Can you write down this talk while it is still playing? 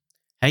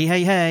Hey,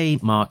 hey, hey,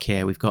 Mark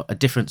here. We've got a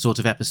different sort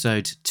of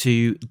episode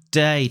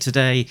today.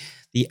 Today,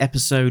 the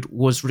episode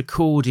was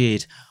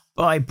recorded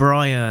by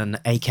Brian,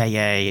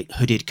 aka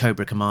Hooded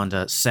Cobra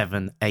Commander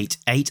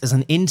 788, as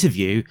an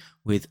interview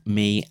with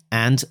me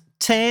and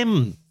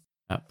Tim.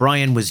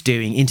 Brian was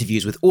doing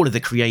interviews with all of the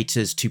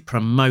creators to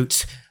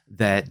promote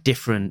their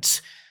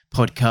different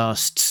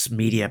podcasts,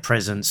 media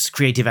presence,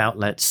 creative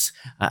outlets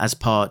as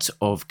part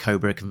of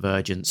Cobra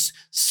Convergence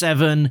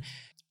 7.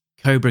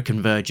 Cobra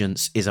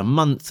Convergence is a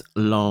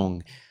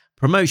month-long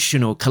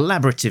promotional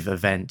collaborative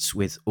event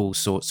with all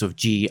sorts of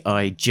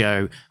G.I.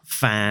 Joe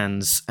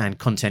fans and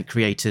content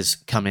creators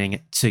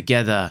coming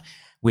together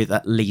with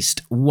at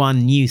least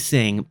one new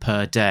thing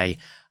per day.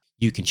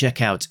 You can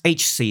check out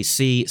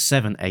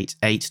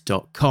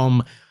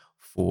HCC788.com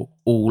for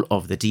all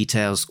of the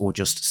details, or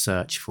just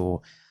search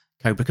for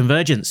Cobra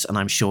Convergence, and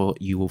I'm sure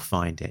you will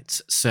find it.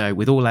 So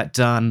with all that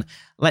done,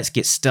 let's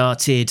get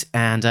started,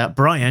 and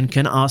Brian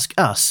can ask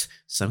us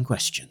some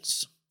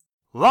questions.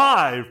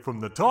 Live from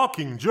the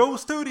Talking Joe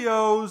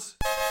studios,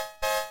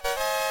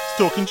 it's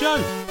Talking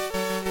Joe.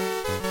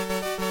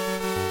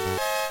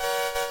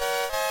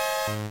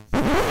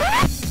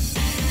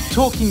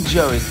 Talking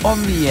Joe is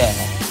on the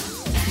air.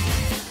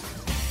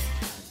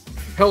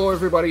 Hello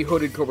everybody,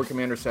 Hooded Cobra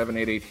Commander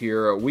 788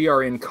 here. We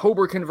are in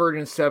Cobra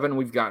Convergence 7.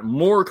 We've got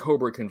more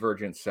Cobra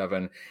Convergence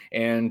 7.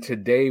 And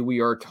today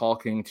we are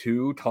talking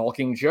to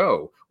Talking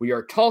Joe. We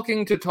are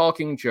talking to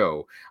Talking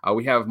Joe.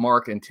 We have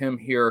Mark and Tim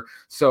here.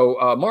 So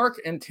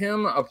Mark and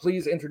Tim,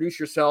 please introduce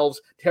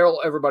yourselves. Tell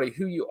everybody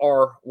who you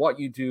are, what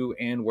you do,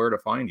 and where to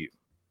find you.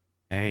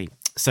 Hey,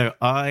 so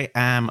I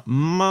am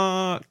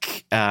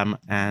Mark,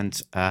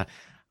 and I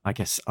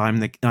guess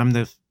I'm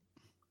the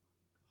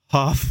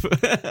half.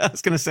 I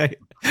was going to say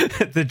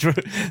I'm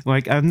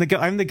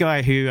the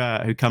guy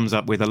who comes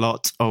up with a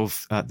lot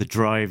of the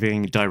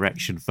driving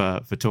direction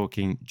for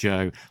Talking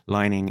Joe,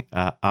 lining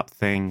up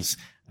things.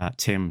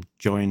 Tim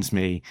joins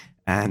me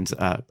and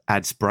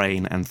adds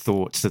brain and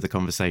thought to the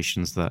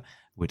conversations that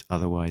would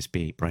otherwise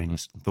be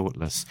brainless and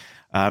thoughtless.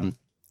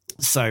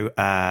 So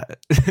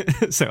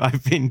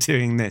I've been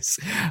doing this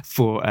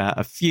for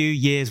a few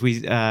years.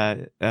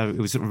 It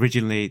was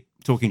originally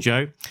Talking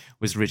Joe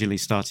was originally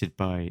started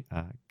by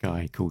a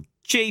guy called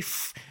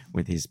Chief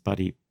with his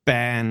buddy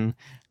Ben,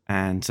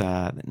 and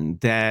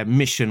their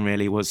mission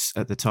really was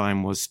at the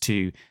time was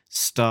to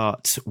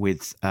start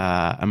with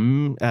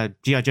G.I.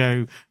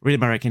 Joe Real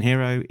American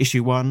Hero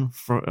issue 1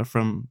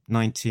 from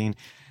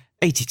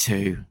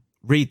 1982.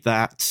 Read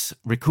that,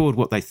 record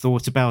what they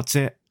thought about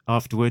it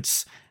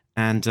afterwards,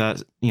 and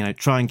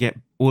try and get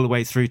all the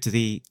way through to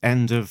the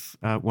end of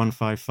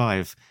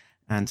 155.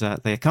 And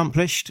they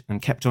accomplished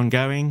and kept on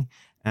going.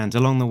 And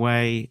along the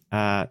way,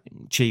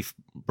 Chief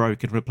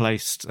broke and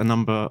replaced a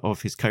number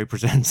of his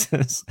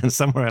co-presenters. And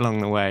somewhere along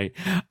the way,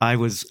 I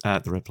was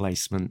the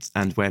replacement.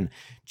 And when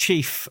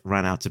Chief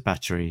ran out of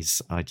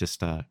batteries, I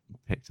just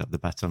picked up the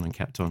baton and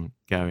kept on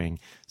going.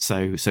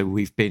 So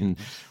we've been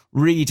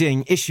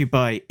reading issue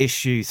by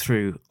issue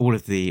through all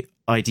of the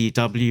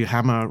IDW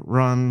Hammer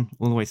run,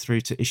 all the way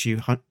through to issue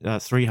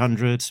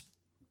 300.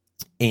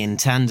 In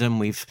tandem,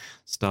 we've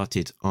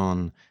started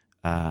on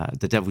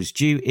the Devil's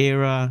Due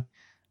era,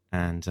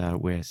 and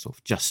we're sort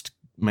of just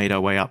made our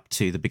way up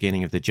to the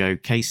beginning of the Joe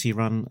Casey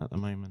run at the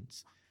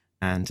moment,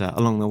 and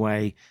along the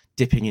way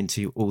dipping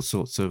into all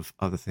sorts of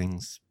other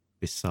things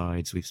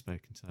besides. We've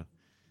spoken to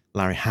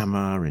Larry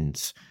Hama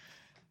and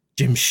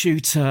Jim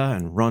Shooter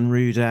and Ron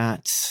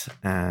Rudat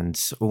and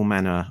all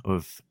manner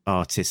of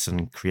artists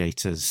and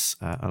creators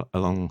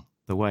along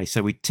the way.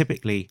 So we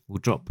typically will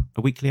drop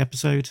a weekly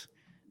episode,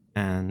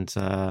 and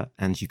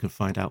you can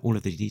find out all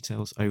of the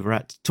details over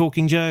at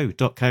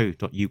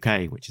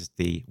talkingjoe.co.uk, which is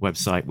the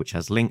website which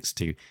has links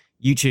to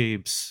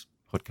YouTube's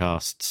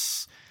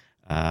podcasts,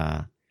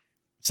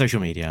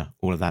 social media,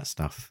 all of that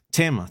stuff.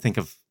 Tim, I think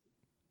I've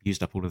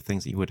used up all of the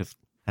things that you would have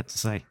had to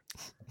say.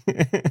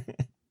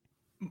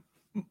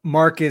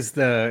 Mark is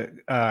the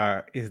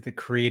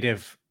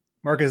creative.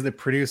 Mark is the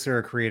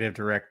producer, creative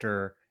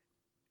director,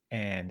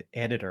 and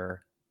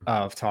editor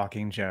of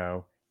Talking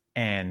Joe,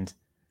 and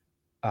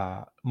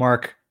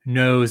Mark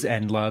knows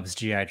and loves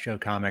G.I. Joe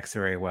comics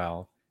very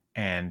well,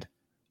 and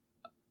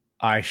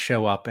I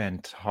show up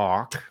and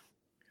talk,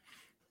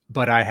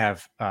 but I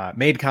have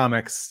made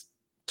comics,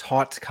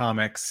 taught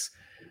comics.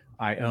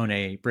 I own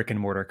a brick and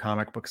mortar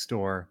comic book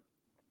store,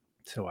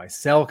 so I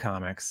sell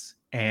comics,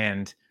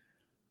 and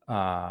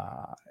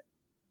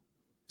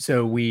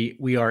so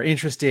we are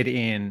interested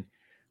in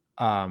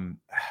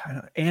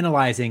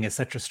analyzing is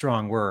such a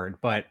strong word,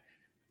 but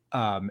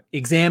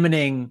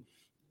examining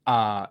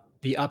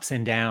the ups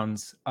and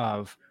downs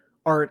of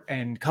art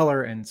and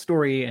color and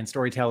story and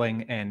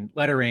storytelling and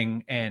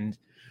lettering. And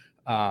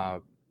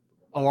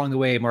along the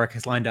way, Mark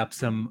has lined up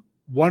some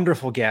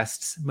wonderful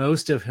guests,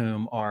 most of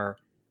whom are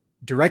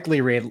directly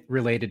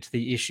related to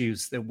the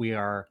issues that we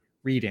are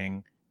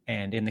reading.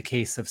 And in the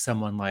case of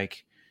someone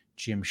like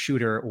Jim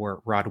Shooter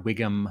or Rod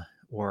Wiggum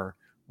or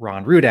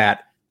Ron Rudat,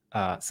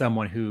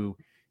 someone who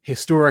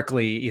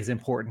historically is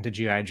important to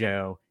G.I.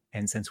 Joe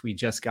And since we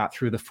just got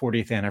through the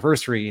 40th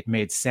anniversary, it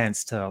made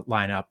sense to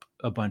line up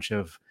a bunch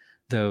of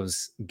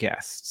those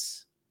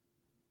guests.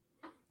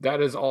 That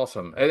is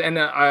awesome, and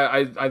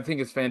I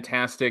think it's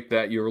fantastic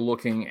that you're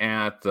looking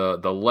at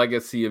the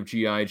legacy of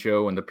GI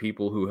Joe and the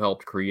people who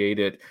helped create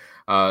it.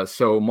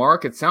 So,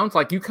 Mark, it sounds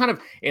like you kind of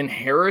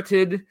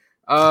inherited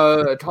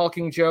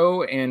Talking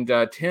Joe, and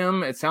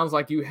Tim, it sounds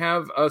like you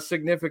have a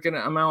significant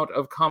amount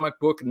of comic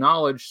book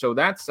knowledge. So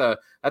that's a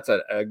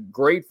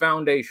great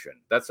foundation.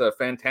 That's a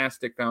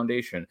fantastic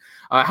foundation.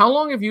 How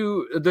long have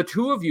the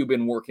two of you,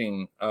 been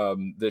working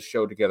this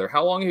show together?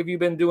 How long have you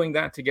been doing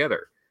that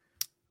together?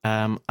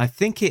 I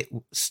think it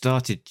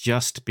started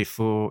just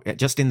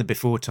in the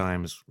before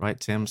times, right,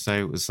 Tim? So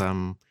it was,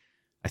 I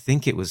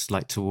think it was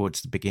like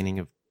towards the beginning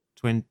of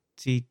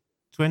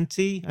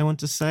 2020, I want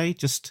to say.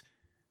 Just,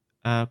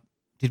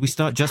 did we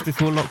start just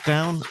before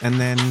lockdown? And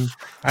then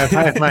I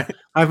have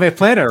my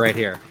planner right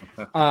here.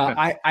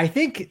 I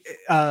think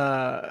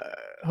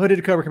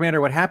Hooded Cobra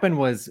Commander, what happened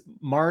was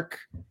Mark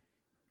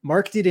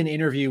did an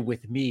interview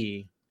with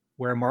me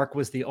where Mark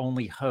was the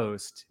only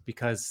host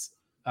because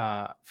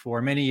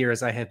for many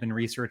years, I have been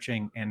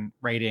researching and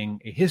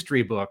writing a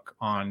history book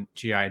on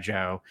G.I.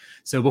 Joe.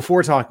 So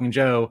before Talking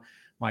Joe,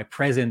 my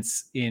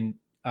presence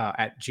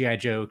at G.I.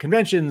 Joe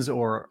conventions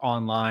or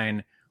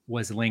online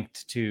was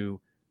linked to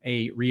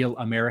A Real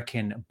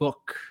American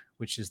Book,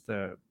 which is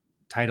the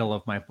title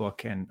of my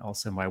book and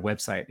also my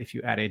website, if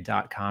you add a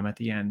 .com at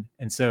the end.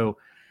 And so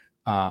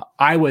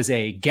I was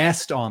a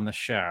guest on the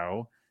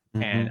show,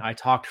 and I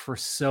talked for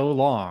so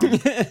long.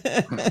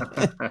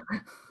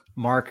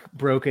 Mark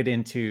broke it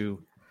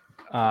into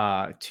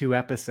 2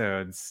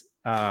 episodes.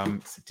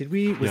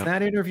 Was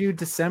that interview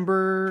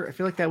December? I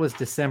feel like that was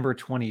December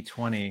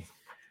 2020.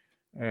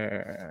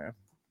 Okay,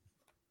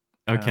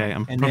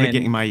 I'm probably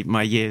getting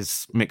my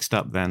years mixed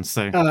up then.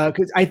 So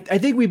because I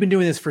think we've been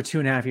doing this for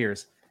 2.5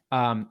 years.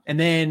 And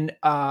then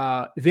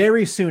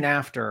very soon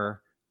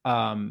after,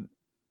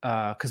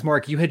 because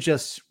Mark, you had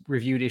just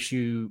reviewed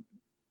issue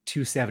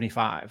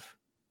 275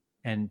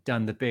 and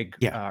done the big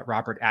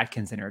Robert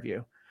Atkins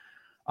interview.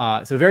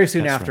 So very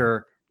soon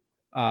after,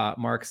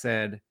 Mark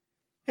said,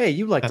 "Hey,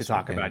 you like to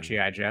talk about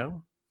G.I.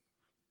 Joe?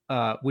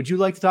 Would you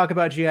like to talk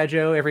about G.I.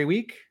 Joe every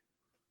week,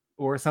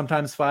 or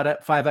sometimes 5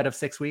 out of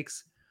 6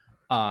 weeks?"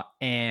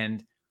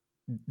 And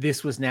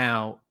this was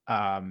now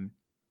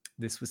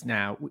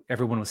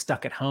everyone was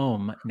stuck at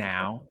home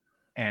now,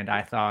 and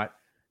I thought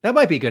that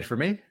might be good for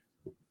me.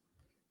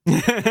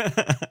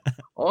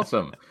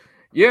 Awesome.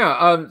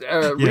 Yeah,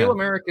 Real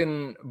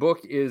American Book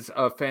is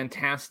a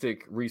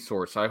fantastic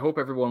resource. I hope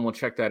everyone will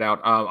check that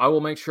out. I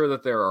will make sure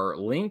that there are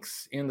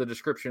links in the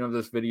description of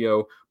this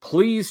video.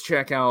 Please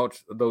check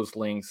out those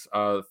links.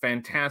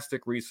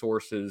 Fantastic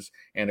resources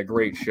and a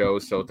great show.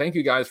 So thank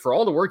you guys for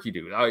all the work you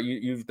do.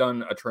 You've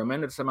done a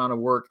tremendous amount of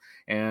work,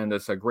 and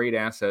it's a great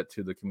asset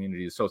to the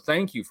community. So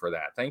thank you for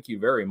that. Thank you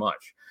very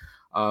much.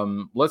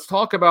 Let's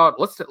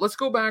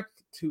go back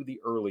to the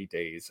early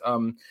days.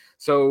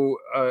 So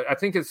I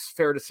think it's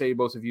fair to say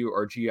both of you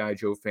are G.I.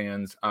 Joe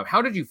fans.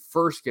 How did you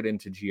first get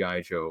into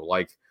G.I. Joe?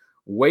 Like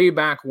way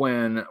back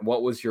when,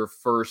 what was your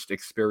first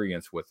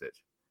experience with it?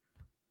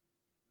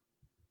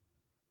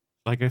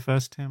 Shall I go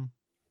first, Tim?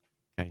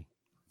 Okay.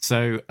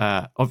 So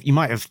you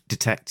might have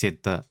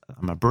detected that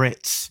I'm a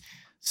Brit.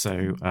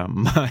 So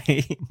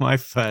my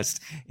first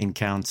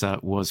encounter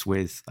was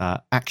with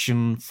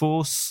Action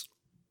Force.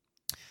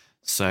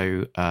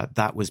 So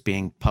that was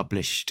being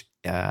published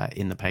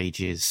in the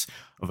pages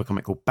of a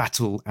comic called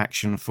Battle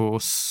Action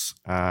Force,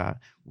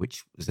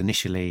 which was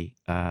initially,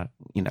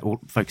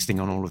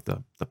 focusing on all of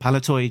the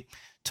Palatoy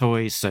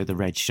toys, so the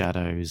Red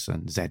Shadows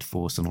and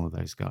Z-Force and all of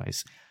those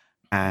guys.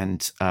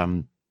 And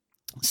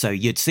so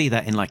you'd see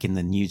that in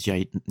the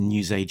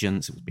news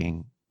agents. It was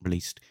being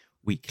released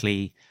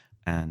weekly.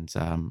 And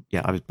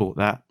I was bought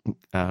that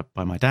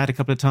by my dad a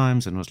couple of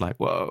times and was like,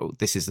 whoa,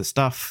 this is the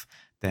stuff.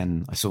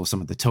 Then I saw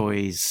some of the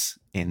toys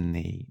in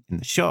the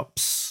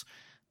shops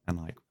and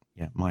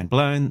mind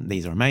blown.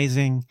 These are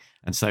amazing.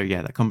 And so,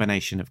 that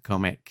combination of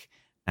comic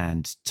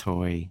and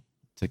toy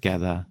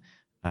together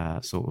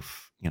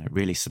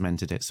really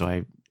cemented it. So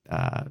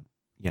I,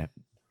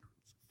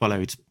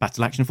 followed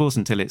Battle Action Force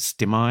until its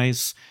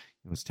demise.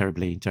 It was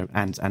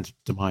and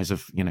demise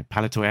of,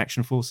 Palatoy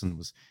Action Force, and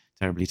was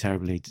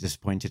terribly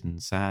disappointed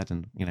and sad.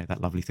 And, that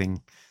lovely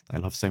thing that I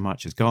love so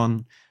much is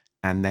gone.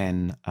 And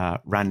then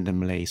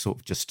randomly,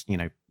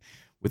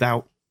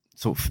 without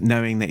sort of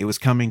knowing that it was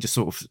coming, just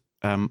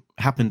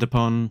happened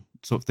upon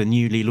the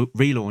newly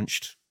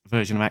relaunched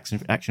version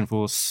of Action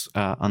Force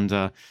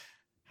under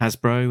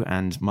Hasbro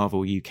and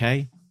Marvel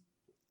UK.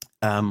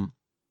 And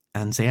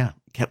so,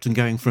 kept on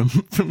going from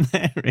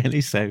there, really.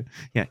 So,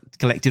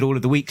 collected all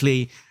of the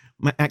weekly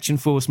Action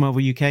Force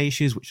Marvel UK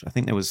issues, which I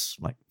think there was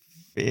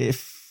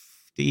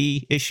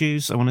 50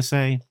 issues, I want to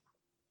say.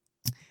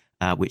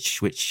 Which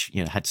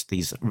had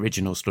these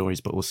original stories,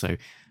 but also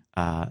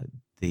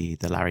the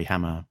Larry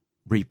Hama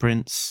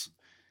reprints,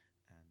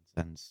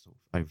 and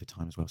over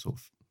time as well,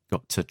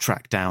 got to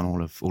track down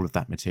all of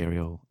that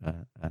material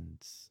and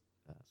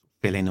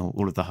fill in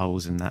all of the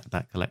holes in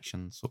that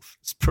collection sort of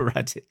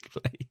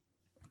sporadically,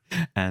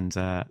 and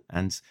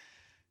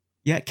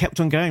yeah, it kept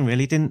on going.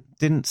 Really,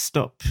 didn't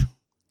stop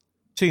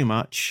too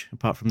much,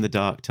 apart from the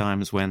dark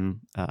times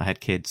when I had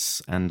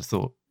kids and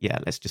thought, yeah,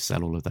 let's just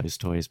sell all of those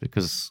toys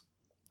because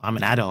I'm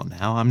an adult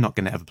now. I'm not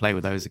going to ever play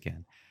with those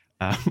again.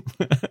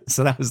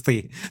 So that was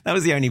the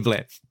only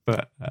blip,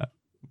 but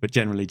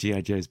generally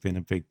GI Joe's been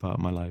a big part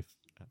of my life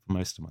for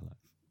most of my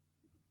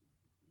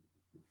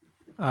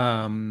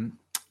life.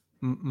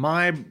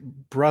 My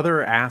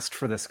brother asked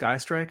for the Sky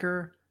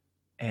Striker,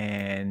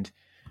 and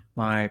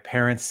my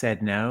parents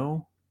said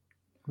no.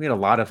 We had a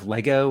lot of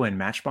Lego and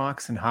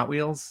Matchbox and Hot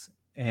Wheels,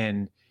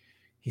 and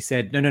he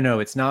said, no,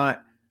 it's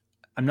not.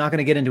 I'm not going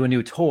to get into a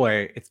new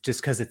toy. It's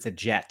just because it's a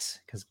jet,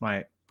 because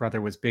my brother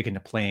was big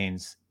into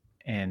planes,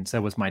 and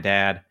so was my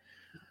dad.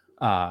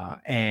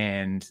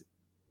 I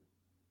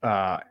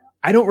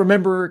don't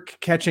remember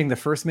catching the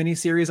first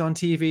miniseries on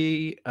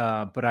TV,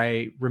 but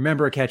I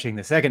remember catching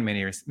the second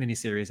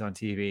miniseries on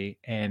TV,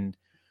 and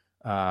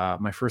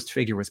my first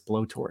figure was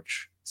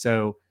Blowtorch.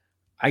 So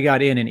I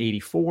got in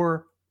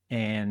 '84,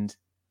 and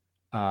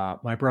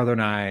my brother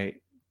and I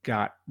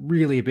got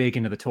really big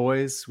into the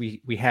toys.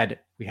 We had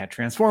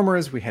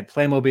Transformers, we had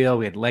Playmobil,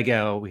 we had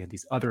Lego, we had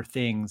these other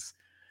things,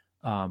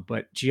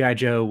 but G.I.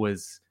 Joe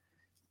was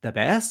the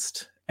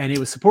best, and it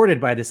was supported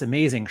by this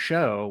amazing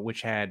show,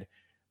 which had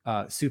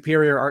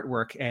superior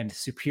artwork and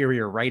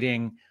superior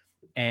writing,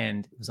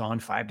 and it was on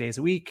 5 days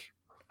a week.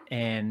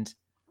 And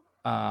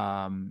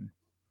then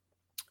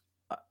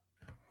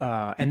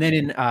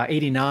in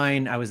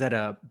 '89, I was at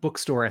a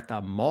bookstore at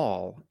the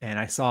mall, and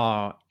I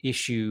saw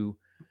issue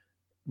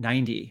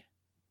 90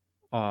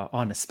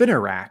 on a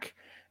spinner rack,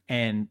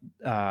 and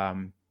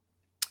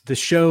the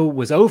show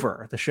was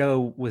over. The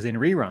show was in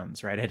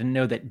reruns, right? I didn't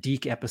know that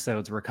Deke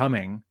episodes were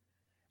coming,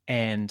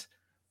 and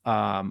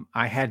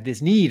I had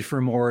this need for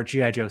more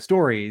G.I. Joe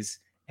stories,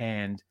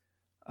 and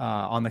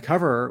on the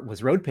cover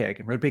was Road Pig,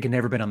 and Road Pig had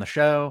never been on the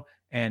show.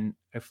 And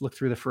I looked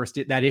through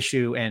that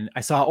issue, and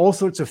I saw all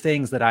sorts of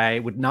things that I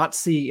would not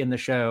see in the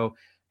show,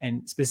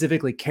 and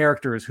specifically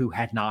characters who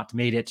had not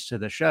made it to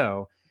the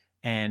show.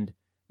 And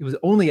it was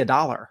only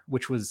 $1,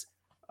 which was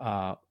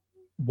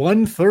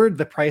 1/3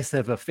 the price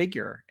of a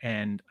figure.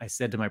 And I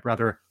said to my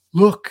brother,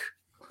 look,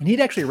 and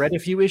he'd actually read a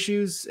few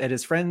issues at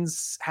his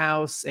friend's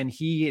house, and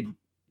he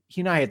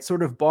and I had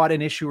sort of bought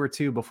an issue or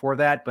two before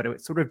that, but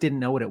it sort of didn't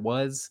know what it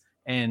was.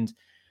 And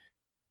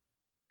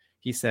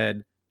he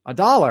said,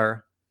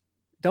 $1?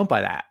 Don't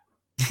buy that.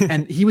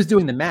 And he was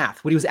doing the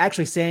math. What he was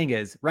actually saying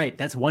is, right,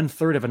 that's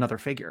 1/3 of another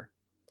figure.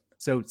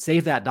 So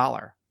save that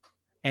 $1.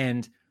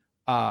 And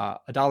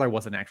 $1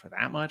 wasn't actually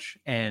that much.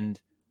 And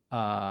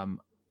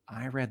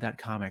I read that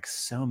comic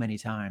so many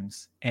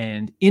times.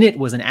 And in it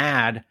was an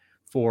ad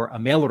for a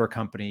mail order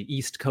company,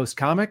 East Coast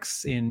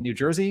Comics in New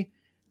Jersey.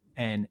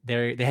 And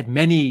they had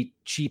many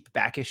cheap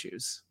back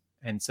issues.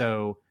 And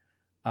so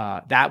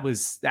that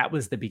was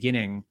the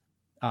beginning.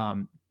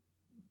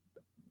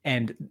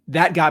 And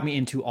that got me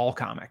into all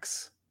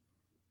comics.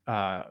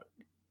 I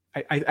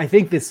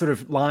think this sort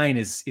of line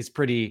is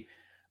pretty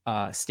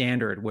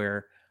standard,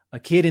 where a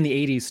kid in the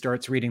 80s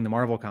starts reading the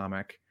Marvel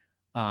comic,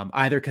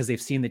 either because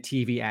they've seen the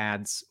TV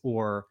ads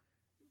or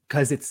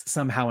because it's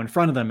somehow in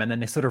front of them, and then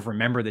they sort of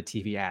remember the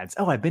TV ads.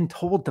 Oh, I've been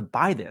told to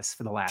buy this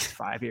for the last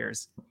 5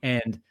 years.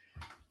 And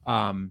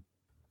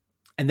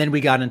then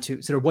we got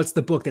into sort of what's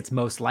the book that's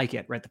most like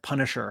it, right? The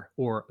Punisher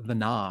or the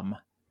Nom.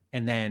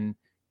 And then,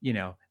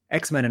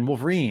 X-Men and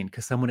Wolverine,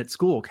 because someone at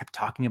school kept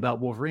talking about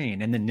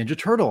Wolverine, and then Ninja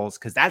Turtles,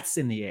 because that's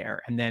in the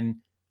air. And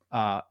then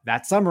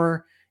that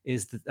summer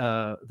is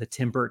the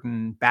Tim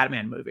Burton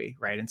Batman movie,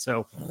 right? And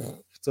so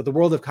the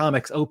world of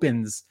comics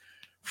opens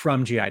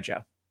from G.I.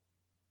 Joe.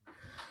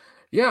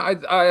 Yeah,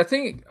 I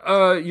think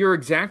you're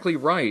exactly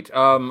right.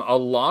 A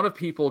lot of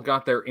people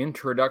got their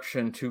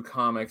introduction to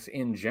comics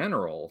in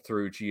general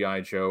through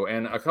G.I. Joe,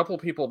 and a couple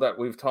of people that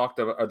I've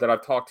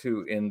talked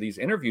to in these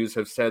interviews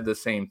have said the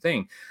same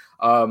thing.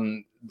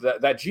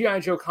 That G.I.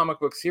 Joe comic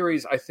book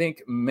series, I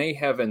think, may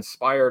have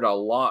inspired a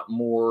lot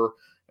more,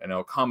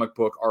 comic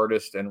book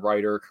artist and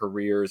writer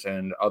careers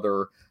and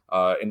other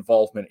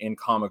involvement in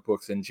comic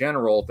books in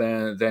general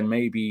than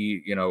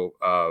maybe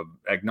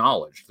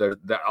acknowledged.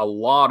 That a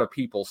lot of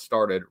people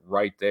started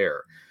right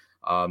there.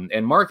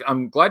 And Mark,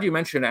 I'm glad you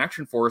mentioned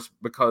Action Force,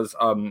 because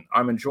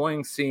I'm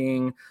enjoying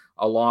seeing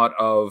a lot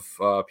of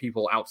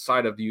people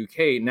outside of the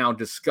UK now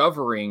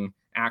discovering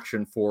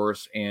Action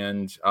Force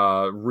and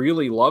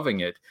really loving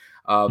it,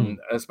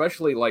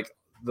 especially like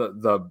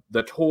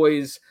the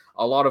toys,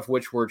 a lot of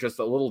which were just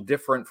a little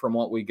different from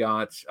what we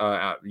got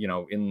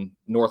in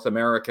North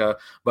America,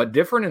 but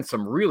different in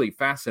some really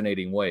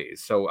fascinating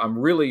ways. So I'm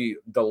really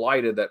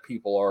delighted that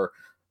people are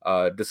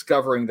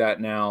discovering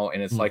that now,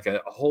 and it's like a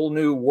whole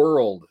new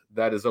world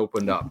that is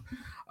opened up.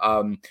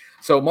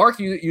 So Mark,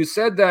 you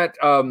said that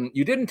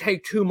you didn't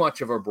take too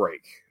much of a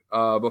break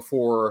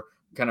before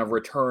kind of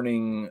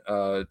returning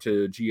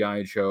to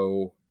G.I.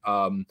 Joe.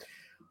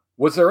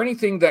 Was there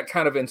anything that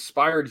kind of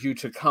inspired you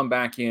to come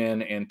back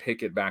in and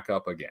pick it back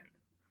up again?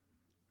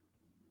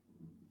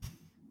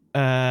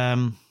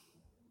 Yeah,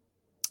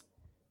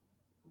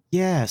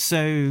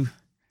 so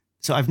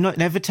I've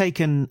never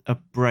taken a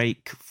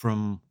break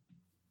from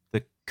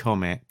the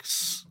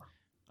comics.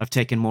 I've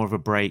taken more of a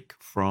break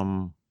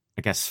from,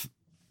 I guess,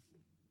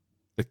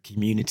 the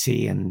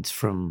community and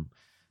from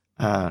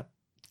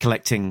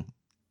collecting,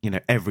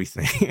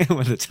 everything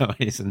with the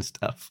toys and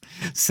stuff.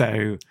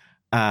 So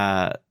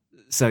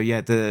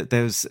yeah,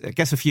 there's, I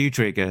guess, a few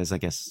triggers, I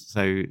guess.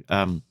 So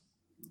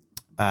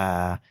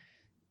probably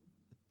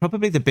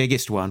the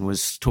biggest one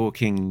was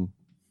Talking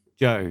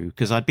Joe,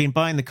 because I'd been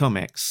buying the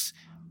comics,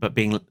 but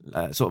being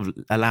sort of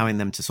allowing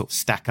them to sort of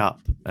stack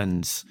up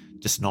and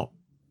just not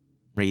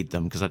read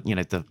them, because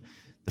the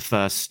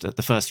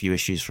first few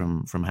issues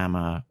from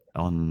Hammer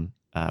on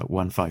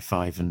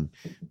 155 and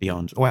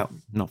beyond, well,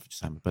 not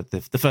just Hammer, but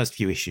the first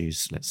few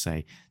issues, let's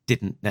say,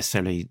 didn't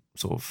necessarily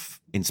sort of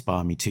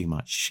inspire me too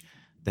much.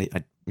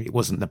 It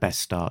wasn't the best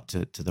start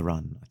to the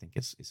run, I think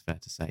it's fair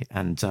to say,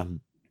 and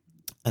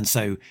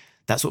so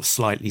that sort of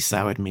slightly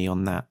soured me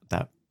on that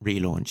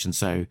relaunch, and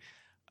so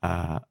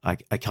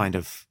I kind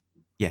of,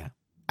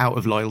 out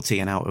of loyalty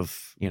and out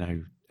of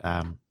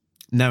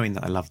knowing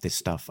that I love this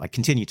stuff, I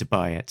continued to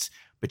buy it,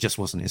 but just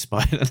wasn't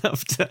inspired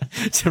enough to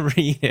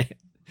read it.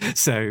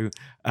 So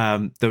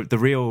the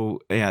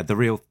real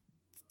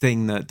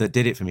thing that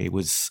did it for me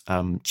was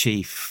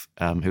Chief,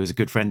 who was a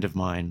good friend of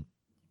mine,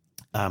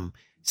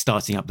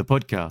 starting up the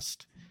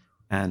podcast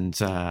and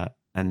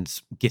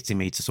getting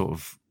me to sort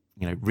of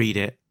read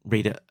it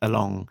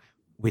along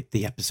with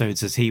the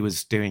episodes as he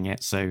was doing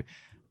it. So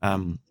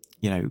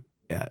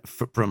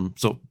from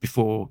sort of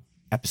before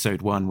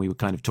episode 1, we were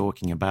kind of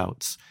talking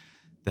about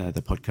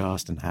the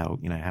podcast and how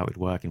how it'd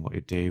work and what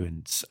it'd do,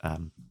 and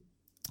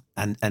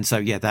so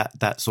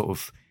that sort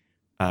of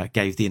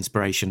gave the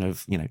inspiration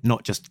of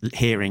not just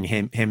hearing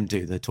him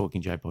do the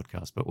Talking Joe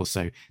podcast, but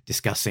also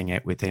discussing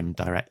it with him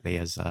directly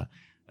as a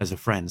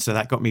friend. So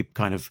that got me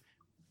kind of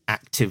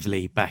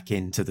actively back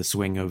into the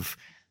swing of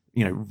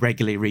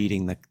regularly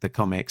reading the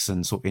comics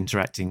and sort of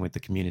interacting with the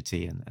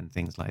community and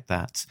things like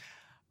that.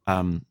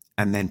 And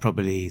then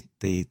probably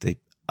the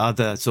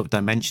other sort of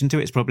dimension to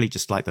it is probably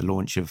just like the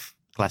launch of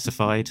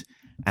Classified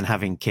and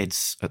having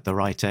kids at the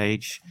right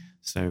age.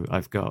 So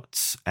I've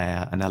got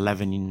an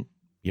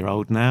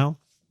 11-year-old now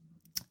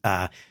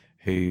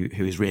who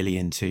is really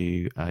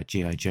into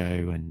G.I.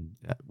 Joe and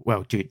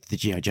the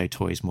G.I. Joe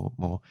toys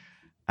more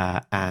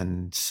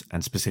and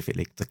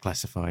specifically the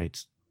Classified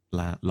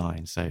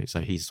line. So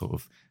he's sort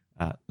of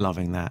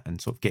loving that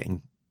and sort of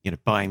getting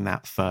buying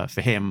that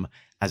for him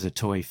as a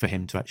toy for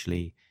him to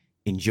actually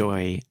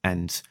enjoy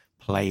and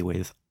play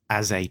with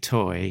as a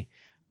toy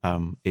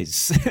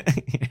is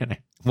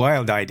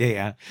wild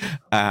idea.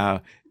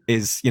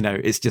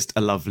 It's just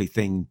a lovely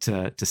thing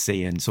to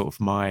see, and sort of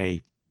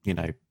my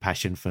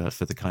passion for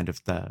the kind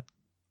of the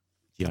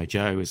G.I.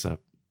 Joe as a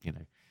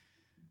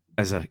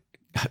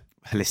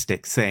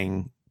holistic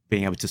thing,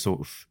 being able to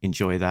sort of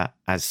enjoy that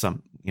as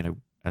some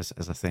as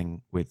a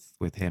thing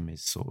with him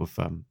is sort of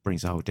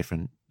brings a whole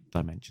different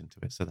dimension to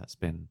it. So that's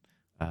been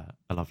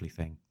a lovely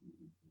thing.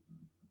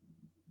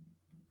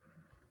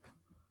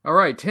 All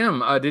right,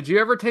 Tim, did you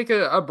ever take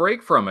a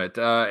break from it?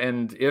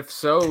 And if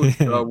so,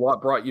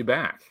 what brought you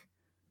back?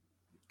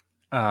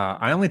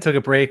 I only took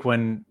a break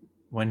when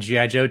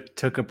G.I. Joe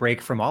took a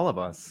break from all of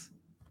us.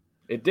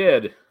 It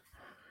did.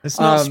 It's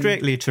not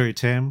strictly true,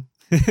 Tim.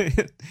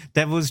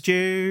 Devil's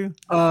Due.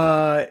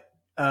 I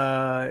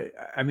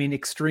mean,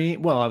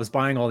 Extreme. Well, I was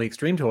buying all the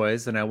Extreme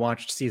toys, and I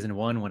watched season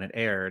 1 when it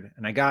aired,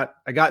 and I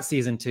got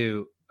season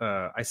 2.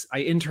 I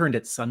interned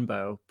at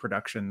Sunbow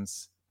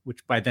Productions,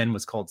 which by then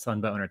was called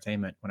Sunbow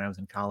Entertainment, when I was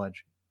in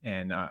college,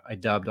 and I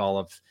dubbed all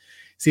of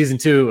season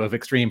 2 of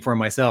Extreme for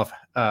myself.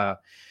 I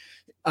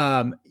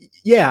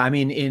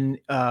mean, in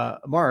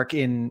Mark,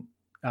 in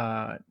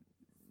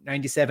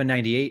 97,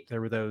 98, there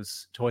were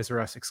those Toys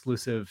R Us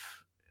exclusive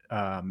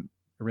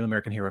Real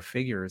American Hero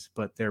figures,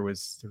 but there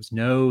was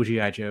no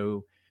G.I.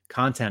 Joe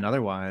content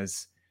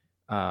otherwise.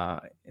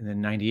 And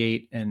then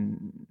 98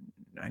 and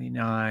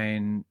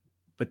 99,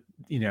 but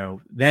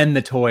then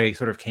the toy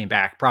sort of came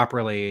back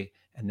properly,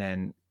 and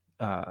then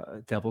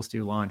Devil's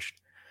Due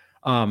launched.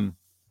 I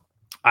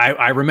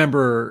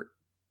remember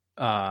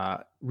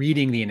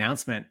reading the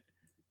announcement.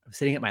 I was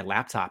sitting at my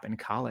laptop in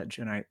college,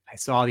 and I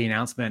saw the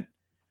announcement.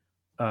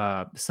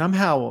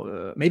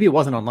 Somehow, maybe it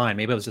wasn't online.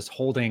 Maybe I was just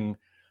holding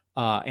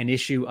an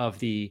issue of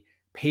the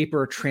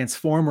paper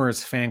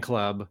Transformers fan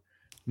club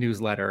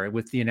newsletter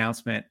with the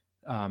announcement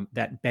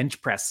that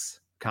Bench Press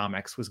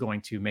Comics was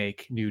going to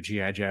make new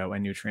G.I. Joe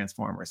and new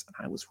Transformers. And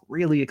I was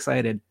really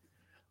excited.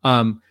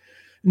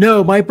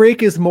 No, my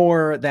break is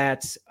more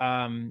that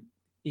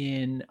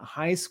in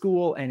high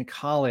school and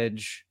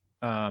college,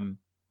 in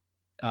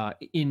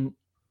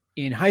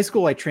high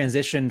school, I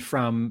transitioned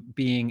from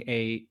being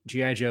a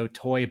G.I. Joe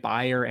toy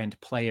buyer and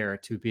player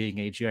to being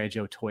a G.I.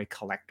 Joe toy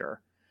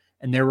collector.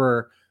 And there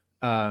were,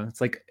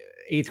 it's like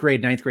 8th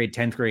grade, 9th grade,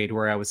 10th grade,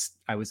 where I was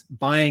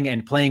buying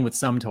and playing with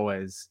some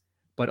toys,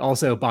 but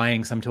also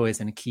buying some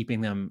toys and keeping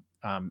them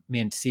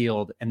mint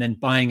sealed, and then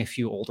buying a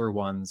few older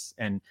ones.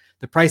 And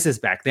the prices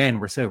back then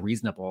were so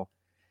reasonable.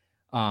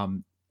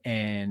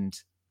 And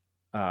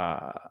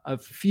a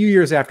few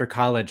years after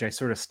college, I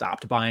sort of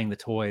stopped buying the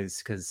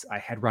toys because I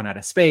had run out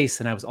of space,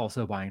 and I was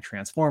also buying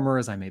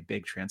Transformers. I'm a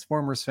big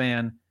Transformers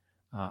fan.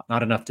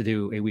 Not enough to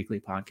do a weekly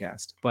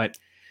podcast, but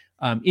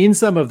in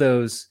some of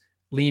those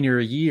leaner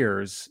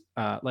years,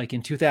 like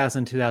in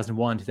 2000,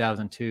 2001,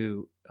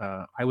 2002,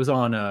 I was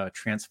on a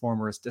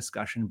Transformers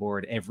discussion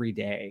board every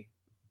day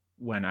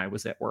when I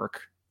was at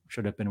work.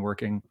 Should have been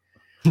working.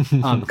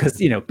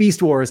 Because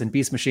Beast Wars and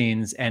Beast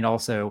Machines, and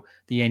also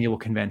the annual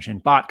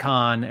convention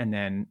BotCon, and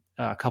then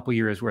a couple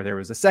years where there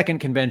was a second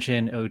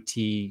convention,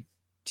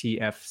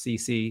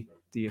 OTTFCC,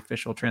 the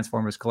official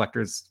Transformers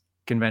Collectors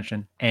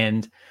Convention.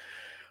 And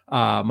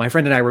my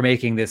friend and I were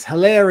making this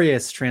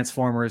hilarious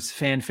Transformers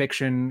fan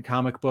fiction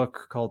comic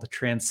book called the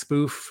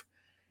Transspoof,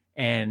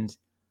 and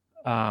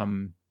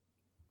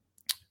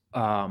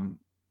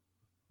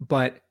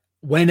but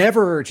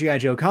whenever G.I.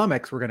 Joe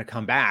comics were going to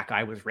come back,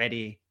 I was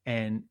ready.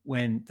 And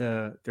when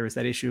there was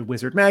that issue of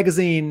Wizard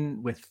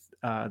magazine with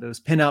those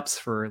pinups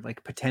for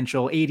like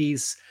potential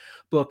 80s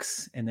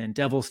books, and then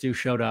Devil Stew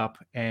showed up,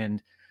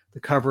 and the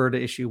cover to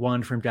issue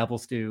 1 from Devil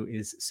Stew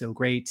is so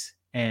great.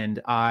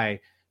 And I,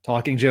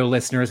 Talking Joe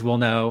listeners will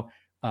know,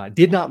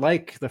 did not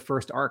like the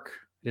first arc,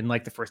 didn't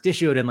like the first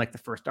issue, didn't like the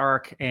first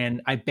arc, and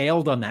I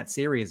bailed on that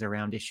series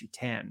around issue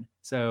 10.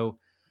 So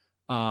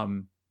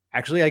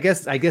actually, I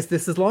guess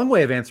this is a long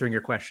way of answering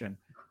your question.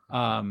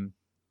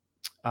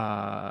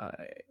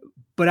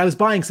 But I was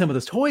buying some of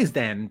those toys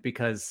then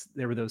because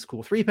there were those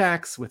cool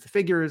 3-packs with the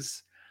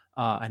figures,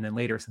 and then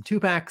later some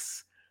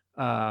 2-packs,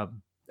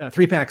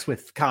 3-packs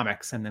with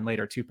comics, and then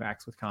later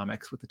 2-packs with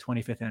comics with the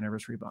 25th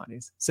anniversary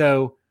bodies.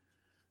 So,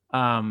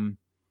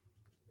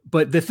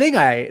 but the thing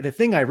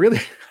I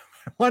really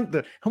I want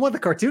the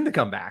cartoon to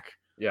come back.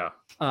 Yeah.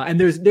 And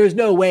there's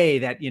no way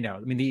that, the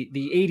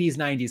 80s,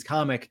 90s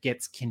comic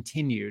gets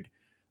continued.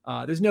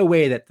 There's no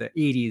way that the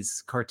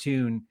 80s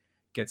cartoon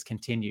gets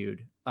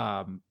continued.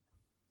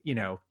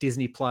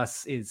 Disney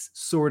Plus is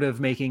sort of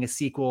making a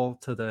sequel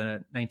to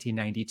the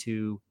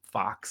 1992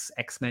 Fox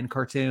X-Men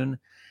cartoon,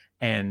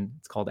 and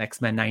it's called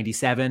X-Men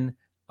 97.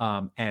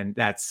 And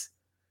that's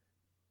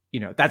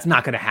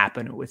not going to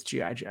happen with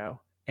G.I.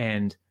 Joe.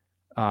 And,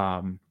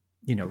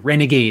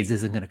 Renegades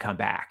isn't going to come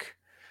back.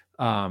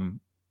 And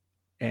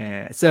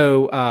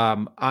so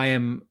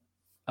I'm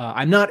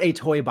not a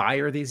toy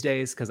buyer these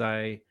days, because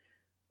I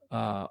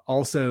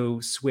also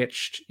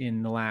switched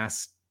in the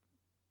last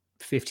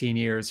 15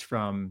 years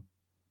from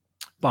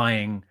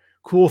buying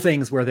cool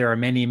things where there are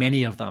many,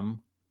 many of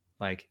them,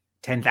 like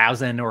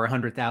 10,000 or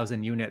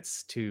 100,000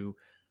 units, to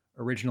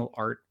original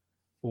art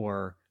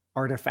or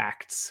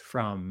artifacts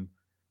from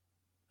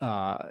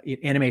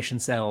animation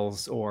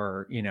cells,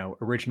 or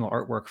original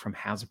artwork from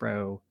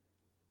Hasbro,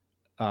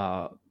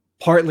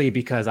 partly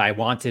because I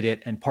wanted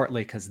it, and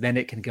partly because then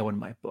it can go in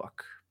my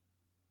book.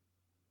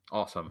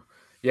 Awesome.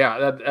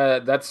 Yeah,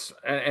 that's,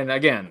 and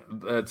again,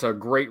 it's a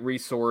great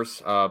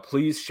resource.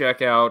 Please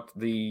check out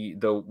the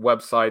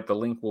website. The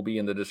link will be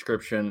in the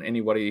description.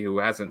 Anybody who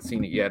hasn't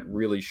seen it yet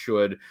really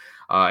should.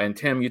 And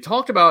Tim, you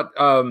talked about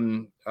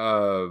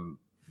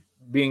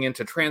being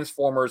into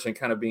Transformers and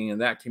kind of being in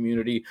that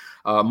community.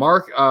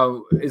 Mark,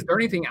 is there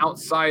anything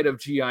outside of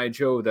G.I.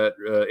 Joe that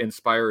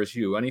inspires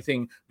you?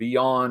 Anything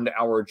beyond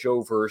our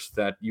Joe-verse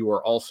that you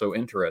are also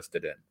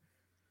interested in?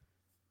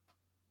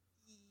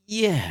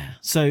 Yeah.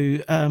 So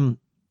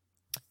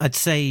I'd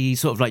say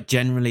sort of like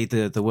generally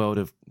the world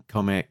of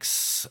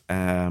comics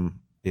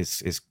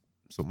is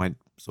sort of my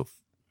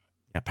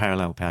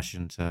parallel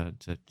passion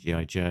to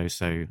G.I. Joe.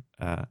 So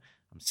I'm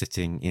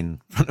sitting in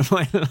front of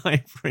my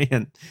library,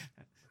 and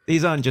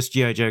these aren't just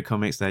G.I. Joe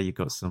comics. There you've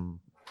got some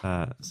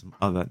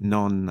other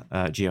non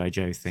G.I.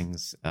 Joe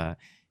things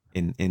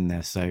in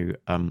there. So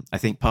I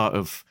think part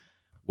of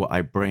what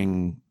I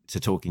bring to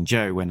Talking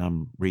Joe when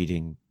I'm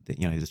reading the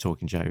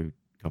Talking Joe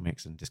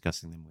comics and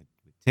discussing them with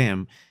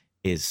Tim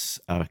is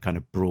a kind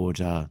of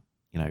broader,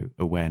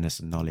 awareness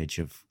and knowledge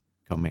of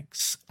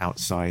comics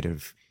outside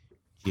of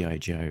G.I.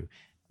 Joe.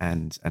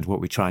 And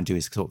what we try and do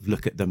is sort of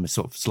look at them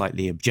sort of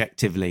slightly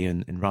objectively,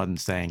 and rather than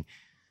saying,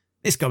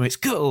 this comic's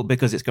cool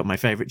because it's got my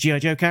favorite G.I.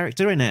 Joe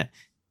character in it,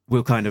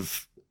 we'll kind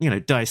of,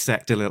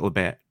 dissect a little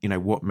bit,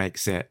 what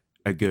makes it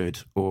a good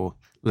or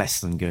less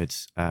than good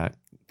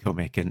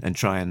comic, and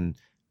try and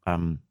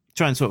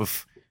sort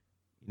of,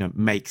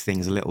 make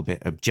things a little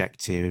bit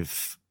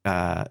objective,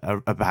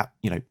 about,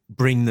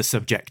 bring the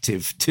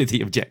subjective to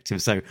the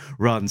objective. So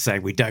rather than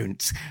saying we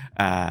don't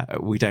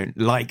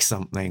like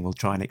something, we'll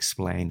try and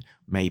explain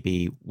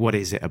maybe what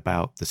is it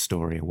about the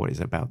story, or what is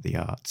it about the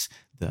art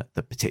that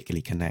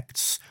particularly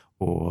connects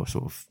or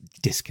sort of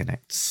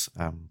disconnects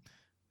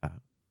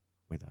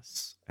with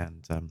us.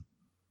 And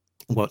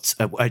what's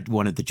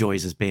one of the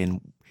joys has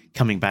been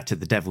coming back to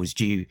the Devil's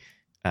Due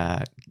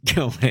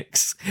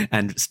comics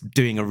and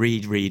doing a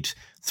read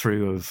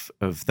through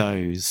of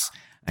those,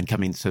 and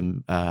coming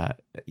to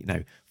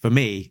for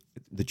me,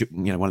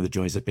 one of the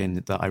joys have been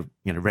that I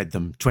read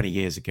them 20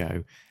 years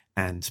ago,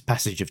 and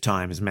passage of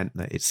time has meant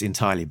that it's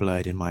entirely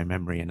blurred in my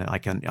memory, and I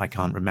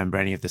can't remember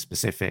any of the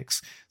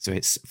specifics. So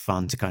it's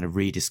fun to kind of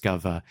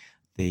rediscover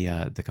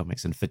the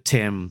comics. And for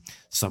Tim,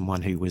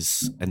 someone who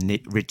was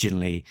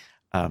originally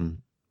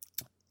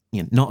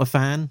not a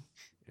fan,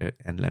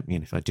 and let me,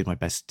 if I do my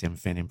best Tim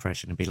Finn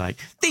impression and be like,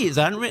 these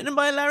aren't written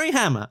by Larry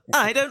Hama,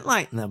 I don't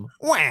like them.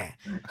 Wah!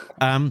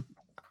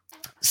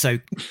 So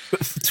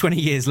 20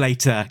 years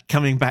later,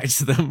 coming back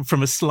to them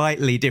from a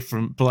slightly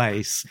different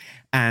place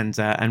and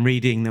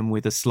reading them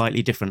with a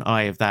slightly different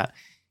eye of that,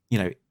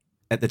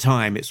 at the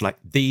time, it's like,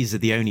 these are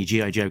the only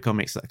G.I. Joe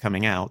comics that are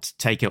coming out.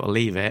 Take it or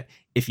leave it.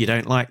 If you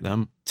don't like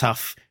them,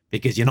 tough,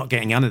 because you're not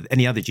getting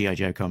any other G.I.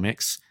 Joe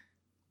comics.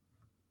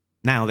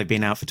 Now they've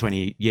been out for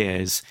 20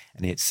 years,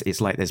 and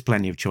it's like there's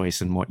plenty of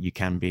choice in what you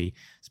can be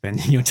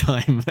spending your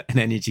time and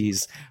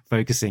energies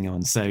focusing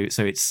on. So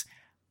it's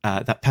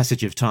that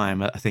passage of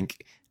time, I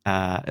think,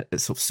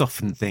 sort of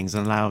softened things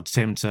and allowed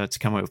Tim to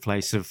come up with a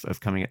place of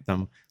coming at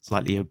them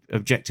slightly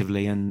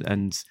objectively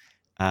and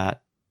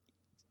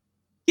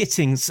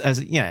getting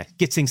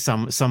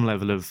some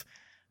level of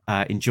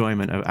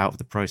enjoyment out of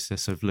the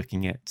process of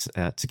looking at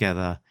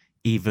together,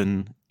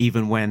 even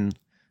when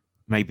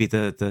maybe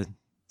the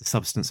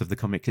substance of the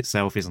comic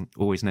itself isn't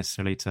always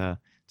necessarily to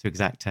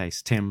exact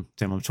taste. Tim,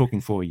 I'm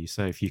talking for you,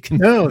 so if you can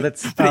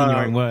that's put it in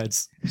your own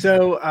words.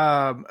 So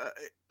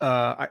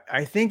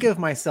I think of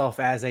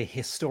myself as a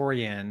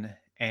historian,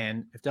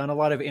 and I've done a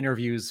lot of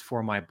interviews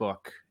for my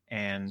book,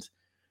 and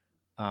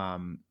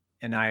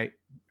I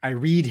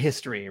read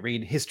history. I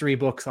read history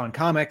books on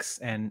comics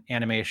and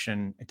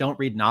animation. I don't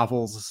read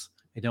novels.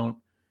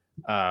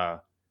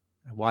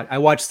 I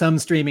watch some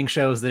streaming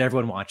shows that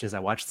everyone watches. I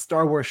watch the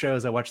Star Wars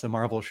shows. I watch the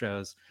Marvel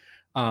shows.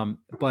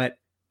 But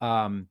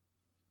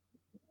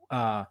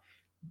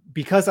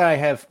because I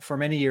have for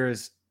many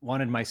years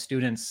wanted my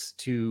students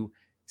to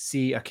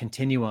see a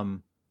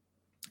continuum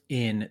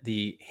in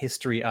the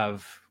history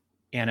of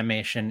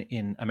animation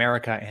in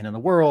America and in the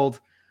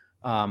world,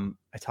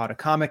 I taught a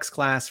comics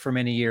class for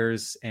many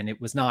years, and it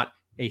was not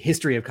a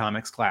history of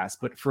comics class,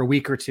 but for a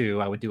week or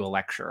two, I would do a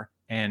lecture.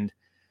 And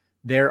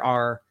there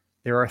are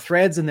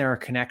threads and there are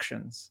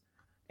connections.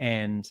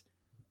 And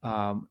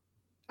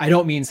I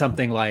don't mean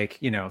something like,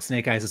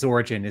 Snake Eyes'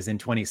 origin is in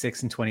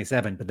 26 and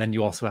 27, but then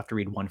you also have to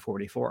read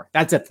 144.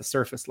 That's at the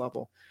surface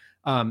level.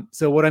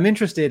 So what I'm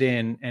interested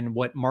in, and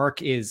what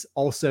Mark is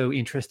also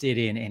interested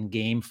in and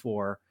game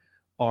for,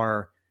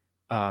 are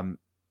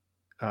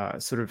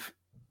sort of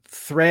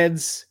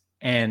threads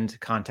and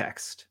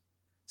context.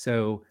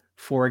 So,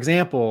 for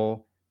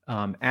example,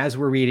 as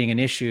we're reading an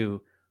issue,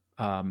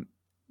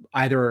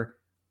 either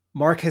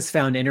Mark has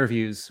found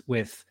interviews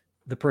with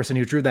the person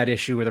who drew that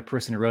issue or the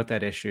person who wrote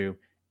that issue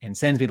and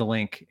sends me the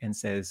link and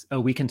says, oh,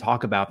 we can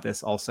talk about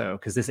this also,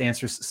 because this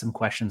answers some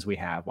questions we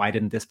have. Why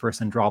didn't this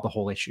person draw the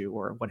whole issue,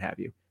 or what have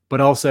you? But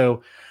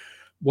also,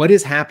 what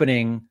is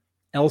happening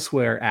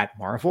elsewhere at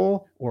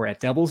Marvel or at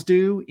Devil's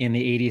Due in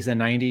the 80s and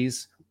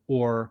 90s,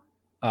 or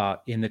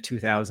in the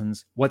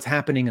 2000s? What's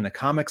happening in the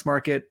comics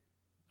market?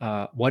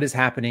 What is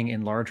happening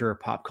in larger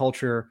pop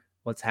culture?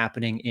 What's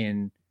happening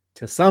in,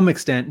 to some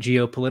extent,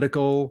 the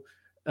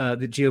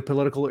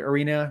geopolitical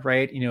arena,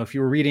 right? If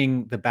you were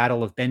reading the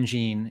Battle of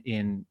Benjin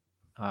in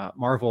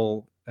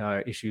Marvel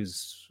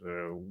issues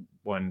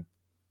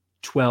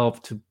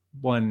 112 to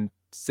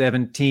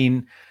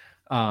 117,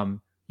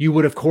 you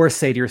would, of course,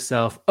 say to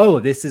yourself,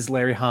 oh, this is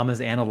Larry Hama's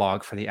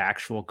analog for the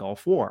actual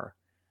Gulf War.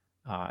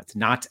 It's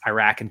not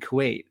Iraq and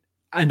Kuwait.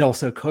 And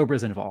also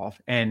Cobra's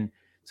involved. And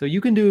so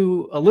you can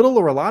do a little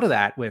or a lot of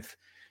that with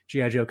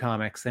G.I. Joe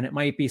comics. And it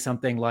might be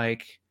something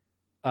like,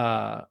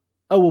 oh,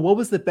 well, what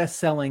was the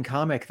best-selling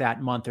comic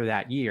that month or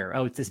that year?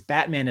 Oh, it's this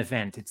Batman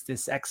event. It's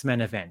this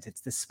X-Men event.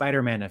 It's this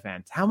Spider-Man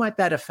event. How might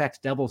that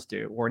affect Devil's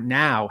Due? Or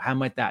now, how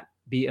might that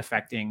be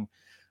affecting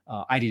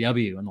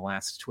IDW in the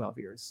last 12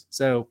 years?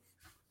 So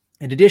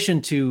in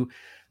addition to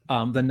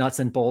the nuts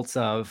and bolts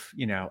of,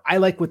 I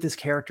like what this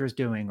character is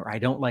doing, or I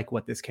don't like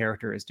what this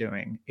character is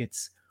doing,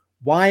 it's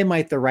why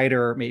might the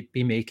writer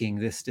be making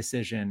this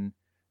decision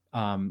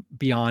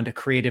beyond a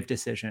creative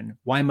decision?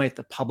 Why might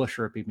the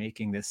publisher be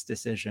making this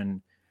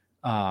decision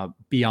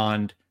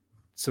beyond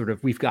sort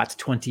of, we've got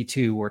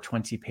 22 or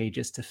 20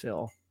 pages to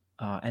fill?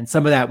 And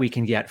some of that we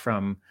can get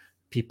from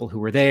people who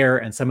were there,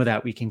 and some of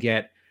that we can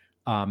get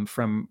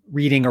from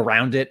reading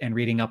around it and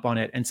reading up on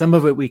it. And some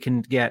of it we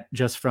can get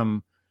just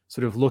from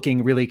sort of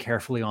looking really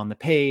carefully on the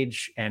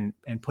page and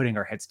putting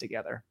our heads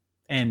together.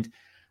 And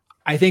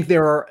I think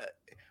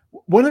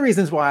one of the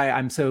reasons why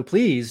I'm so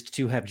pleased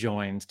to have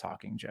joined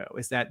Talking Joe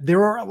is that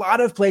there are a lot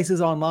of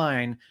places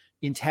online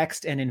in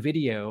text and in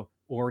video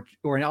or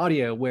in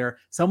audio where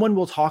someone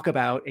will talk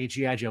about a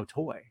G.I. Joe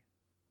toy.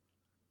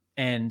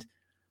 And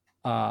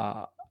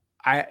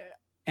I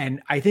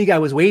think I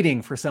was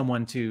waiting for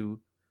someone to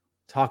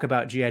talk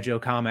about G.I. Joe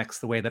comics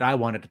the way that I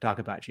wanted to talk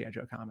about G.I.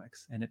 Joe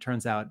comics. And it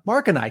turns out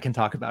Mark and I can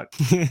talk about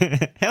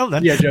Hell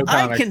on. G.I. Joe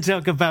comics. I can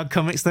talk about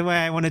comics the way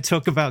I want to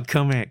talk about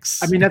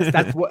comics. I mean,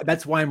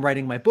 that's why I'm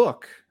writing my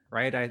book,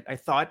 right? I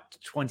thought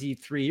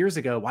 23 years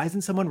ago, why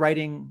isn't someone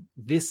writing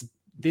this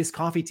this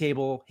coffee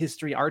table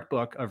history art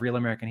book of Real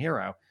American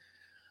Hero.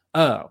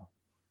 Oh.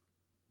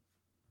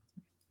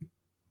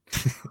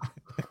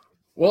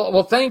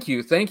 Well, thank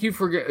you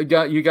for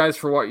you guys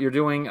for what you're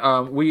doing.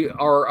 We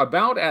are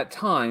about at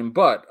time,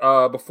 but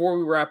before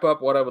we wrap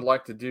up, what I would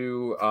like to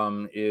do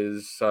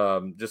is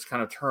just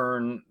kind of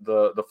turn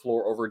the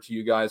floor over to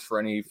you guys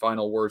for any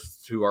final words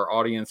to our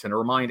audience, and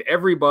remind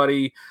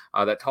everybody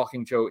that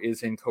Talking Joe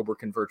is in Cobra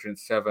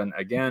Convergence 7.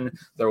 Again,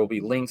 there will be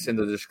links in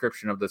the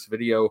description of this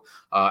video.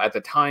 At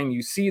the time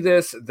you see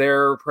this,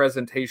 their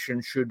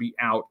presentation should be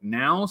out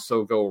now,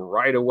 so go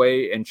right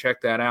away and check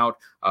that out.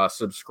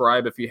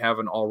 Subscribe if you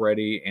haven't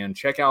already, and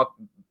check out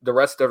the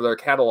rest of their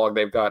catalog.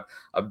 They've got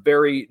a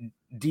very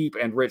deep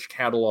and rich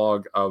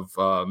catalog of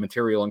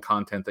material and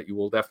content that you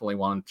will definitely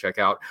want to check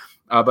out.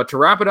 But to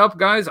wrap it up,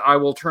 guys, I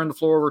will turn the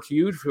floor over to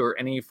you for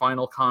any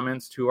final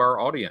comments to our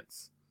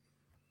audience.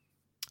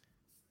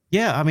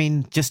 Yeah, I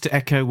mean, just to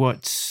echo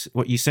what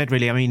you said,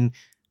 really. I mean,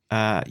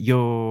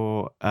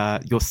 your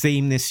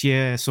theme this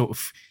year sort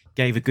of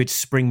gave a good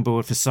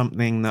springboard for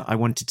something that I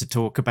wanted to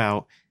talk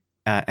about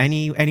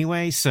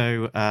anyway.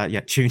 So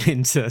tune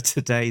into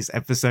today's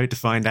episode to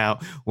find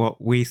out what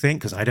we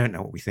think, because I don't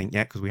know what we think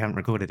yet, because we haven't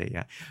recorded it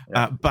yet.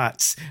 Yeah.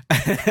 But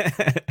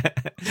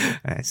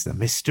it's the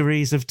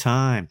mysteries of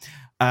time.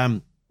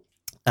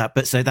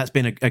 But so that's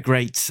been a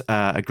great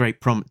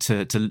prompt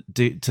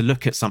to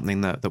look at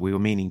something that we were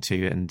meaning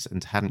to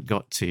and hadn't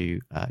got to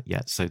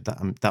yet. So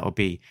that will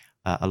be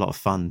a lot of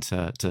fun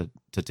to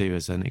do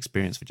as an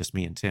experience for just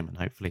me and Tim, and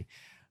hopefully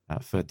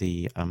for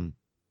the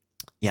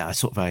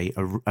sort of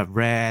a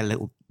rare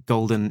little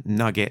golden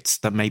nugget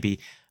that maybe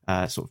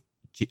sort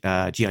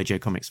of G.I. Joe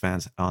comics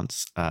fans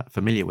aren't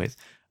familiar with.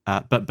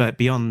 But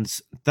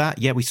beyond that,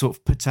 we sort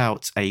of put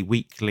out a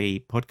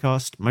weekly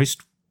podcast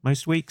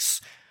most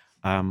weeks.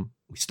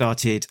 We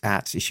started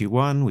at issue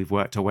 1. We've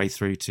worked our way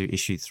through to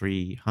issue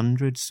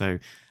 300. So,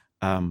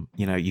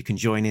 you can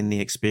join in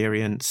the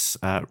experience,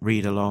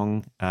 read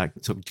along,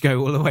 sort of go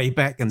all the way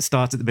back and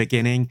start at the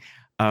beginning,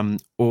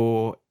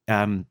 or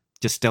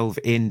just delve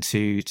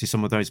into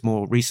some of those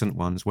more recent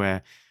ones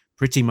where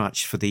pretty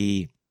much for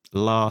the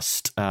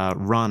last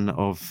run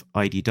of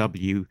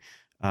IDW,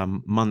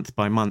 month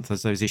by month,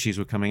 as those issues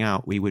were coming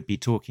out, we would be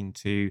talking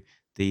to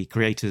the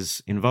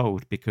creators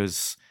involved,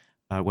 because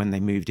when they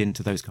moved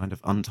into those kind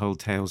of Untold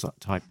Tales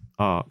type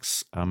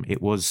arcs,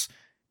 it was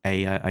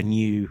a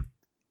new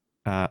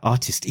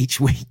artist each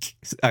week,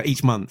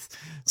 each month.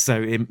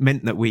 So it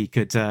meant that we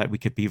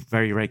could be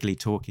very regularly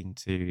talking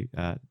to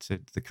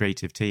the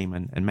creative team,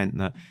 and meant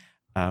that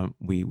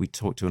we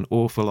talked to an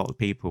awful lot of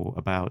people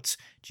about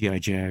G.I.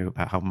 Joe,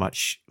 about how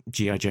much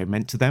G.I. Joe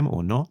meant to them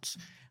or not,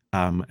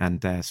 and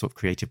their sort of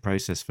creative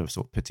process for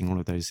sort of putting all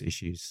of those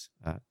issues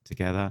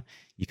together.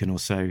 You can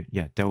also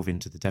delve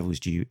into the Devil's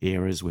Due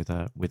eras with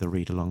a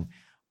read along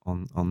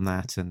on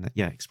that, and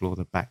explore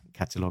the back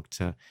catalogue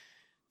to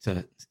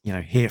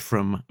hear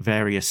from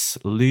various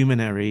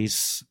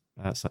luminaries,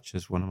 such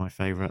as one of my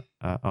favorite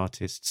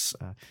artists,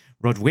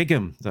 Rod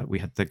Wiggum, that we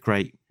had the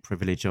great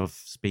privilege of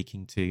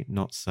speaking to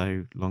not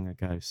so long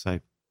ago. So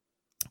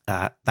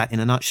that in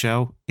a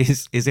nutshell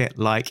is it.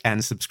 Like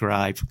and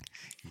subscribe,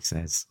 he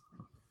says.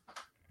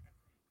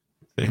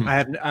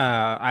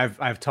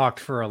 I've talked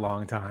for a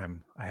long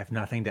time. I have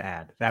nothing to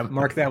add.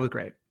 Mark, that was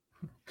great.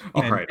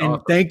 Awesome.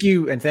 And thank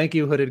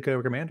you, Hooded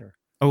Cobra Commander.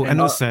 Oh,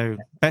 and also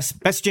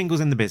best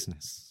jingles in the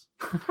business.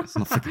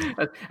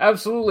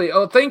 Absolutely.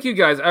 Oh, thank you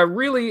guys. I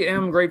really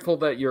am grateful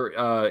that you're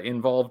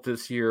involved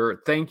this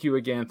year. Thank you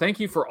again. Thank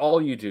you for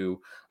all you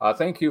do.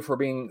 Thank you for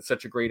being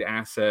such a great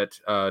asset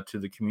to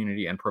the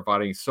community and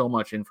providing so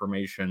much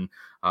information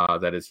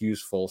that is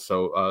useful.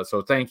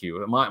 So thank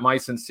you. My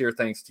sincere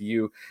thanks to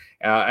you.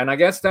 And I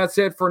guess that's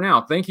it for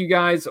now. Thank you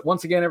guys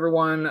once again,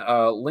 everyone.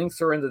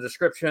 Links are in the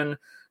description.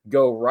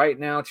 Go right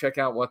now, check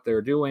out what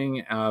they're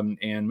doing,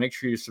 and make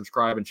sure you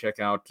subscribe and check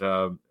out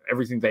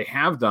everything they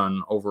have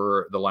done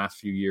over the last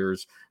few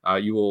years.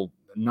 You will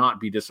not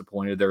be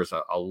disappointed. There's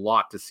a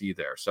lot to see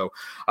there. So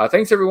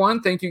thanks,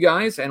 everyone. Thank you,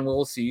 guys, and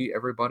we'll see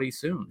everybody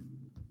soon.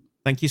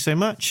 Thank you so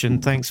much,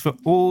 and thanks for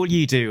all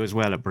you do as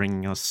well at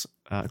bringing us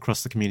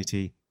across the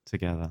community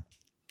together.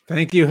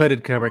 Thank you,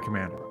 Hooded Cobra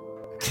Commander.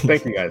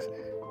 Thank you, guys.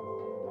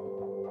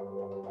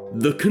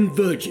 The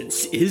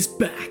Convergence is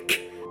back.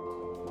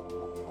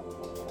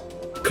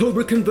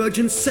 Cobra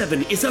Convergence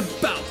 7 is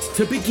about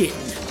to begin.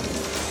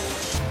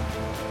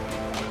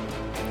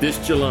 This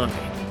July,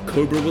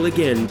 Cobra will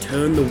again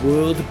turn the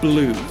world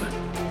blue.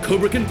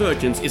 Cobra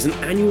Convergence is an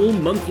annual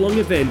month-long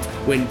event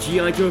when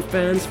G.I. Joe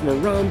fans from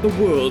around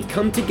the world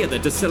come together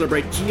to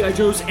celebrate G.I.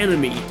 Joe's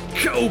enemy,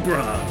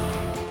 Cobra.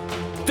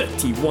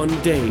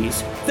 31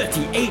 days,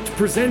 38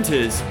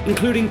 presenters,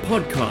 including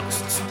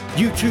podcasts,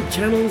 YouTube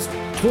channels,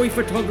 toy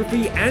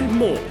photography, and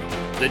more.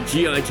 The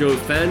G.I. Joe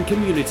fan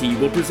community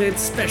will present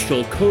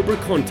special Cobra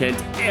content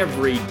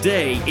every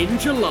day in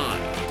July.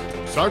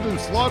 Sergeant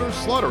Slaughter's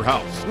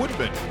Slaughterhouse,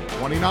 Woodman,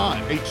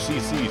 29,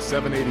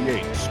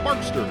 HCC788,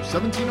 Sparkster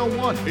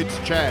 1701, It's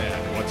Chad,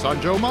 What's on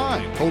Joe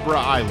Mind, Cobra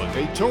Island,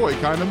 A Toy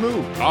Kinda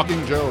Move,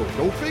 Talking Joe,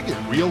 Go Figure,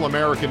 Real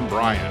American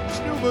Brian,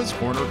 Snuba's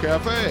Corner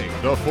Cafe,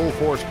 The Full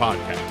Force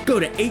Podcast.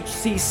 Go to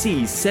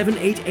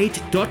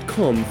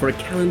HCC788.com for a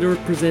calendar of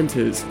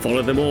presenters.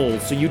 Follow them all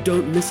so you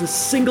don't miss a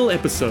single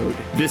episode.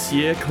 This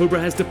year,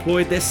 Cobra has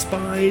deployed their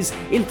spies,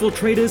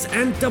 infiltrators,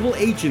 and double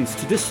agents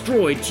to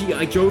destroy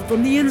G.I. Joe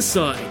from the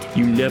inside.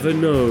 You never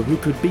know who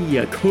could be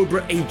a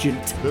Cobra agent.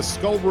 The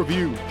Skull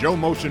Review, Joe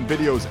Motion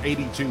Videos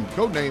 82,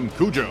 codename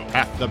Cujo,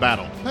 Half the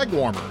Battle, Peg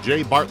Warmer,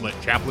 Jay Bartlett,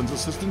 Chaplain's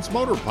Assistance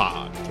Motor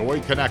Pod, Toy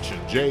Connection,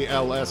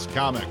 JLS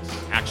Comics,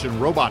 Action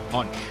Robot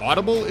Punch,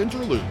 Audible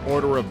Interlude,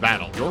 Order of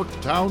Battle,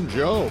 Yorktown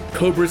Joe.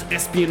 Cobra's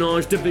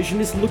espionage division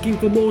is looking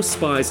for more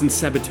spies and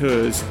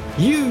saboteurs.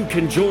 You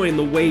can join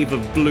the wave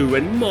of blue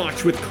and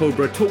march with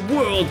Cobra to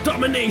world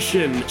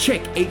domination.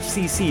 Check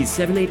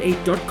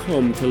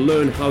HCC788.com to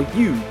learn how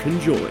you can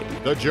join.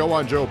 The Joe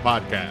on Joe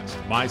Podcast,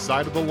 My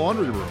Side of the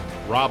Laundry Room,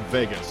 Rob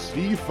Vegas,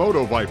 Steve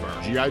Photo Viper,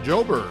 G.I.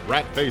 Joe Bird,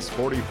 Ratface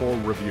 44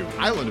 Review,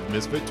 Island of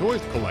Misfit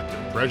Toys Collector,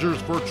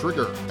 Treasures for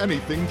Trigger,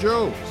 Anything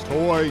Joe's,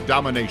 Toy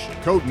Domination,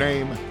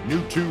 Codename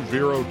New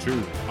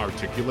 202,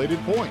 Articulated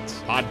Points,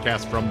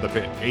 Podcast from the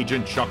Pit,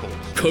 Agent Chuckles.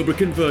 Cobra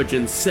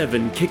Convergence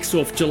 7 kicks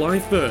off July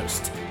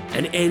 1st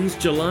and ends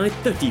July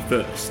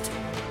 31st.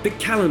 The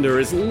calendar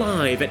is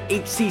live at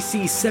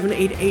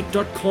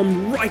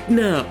HCC788.com right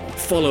now.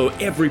 Follow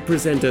every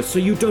presenter so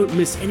you don't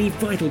miss any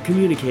vital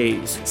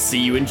communiques. See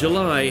you in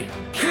July.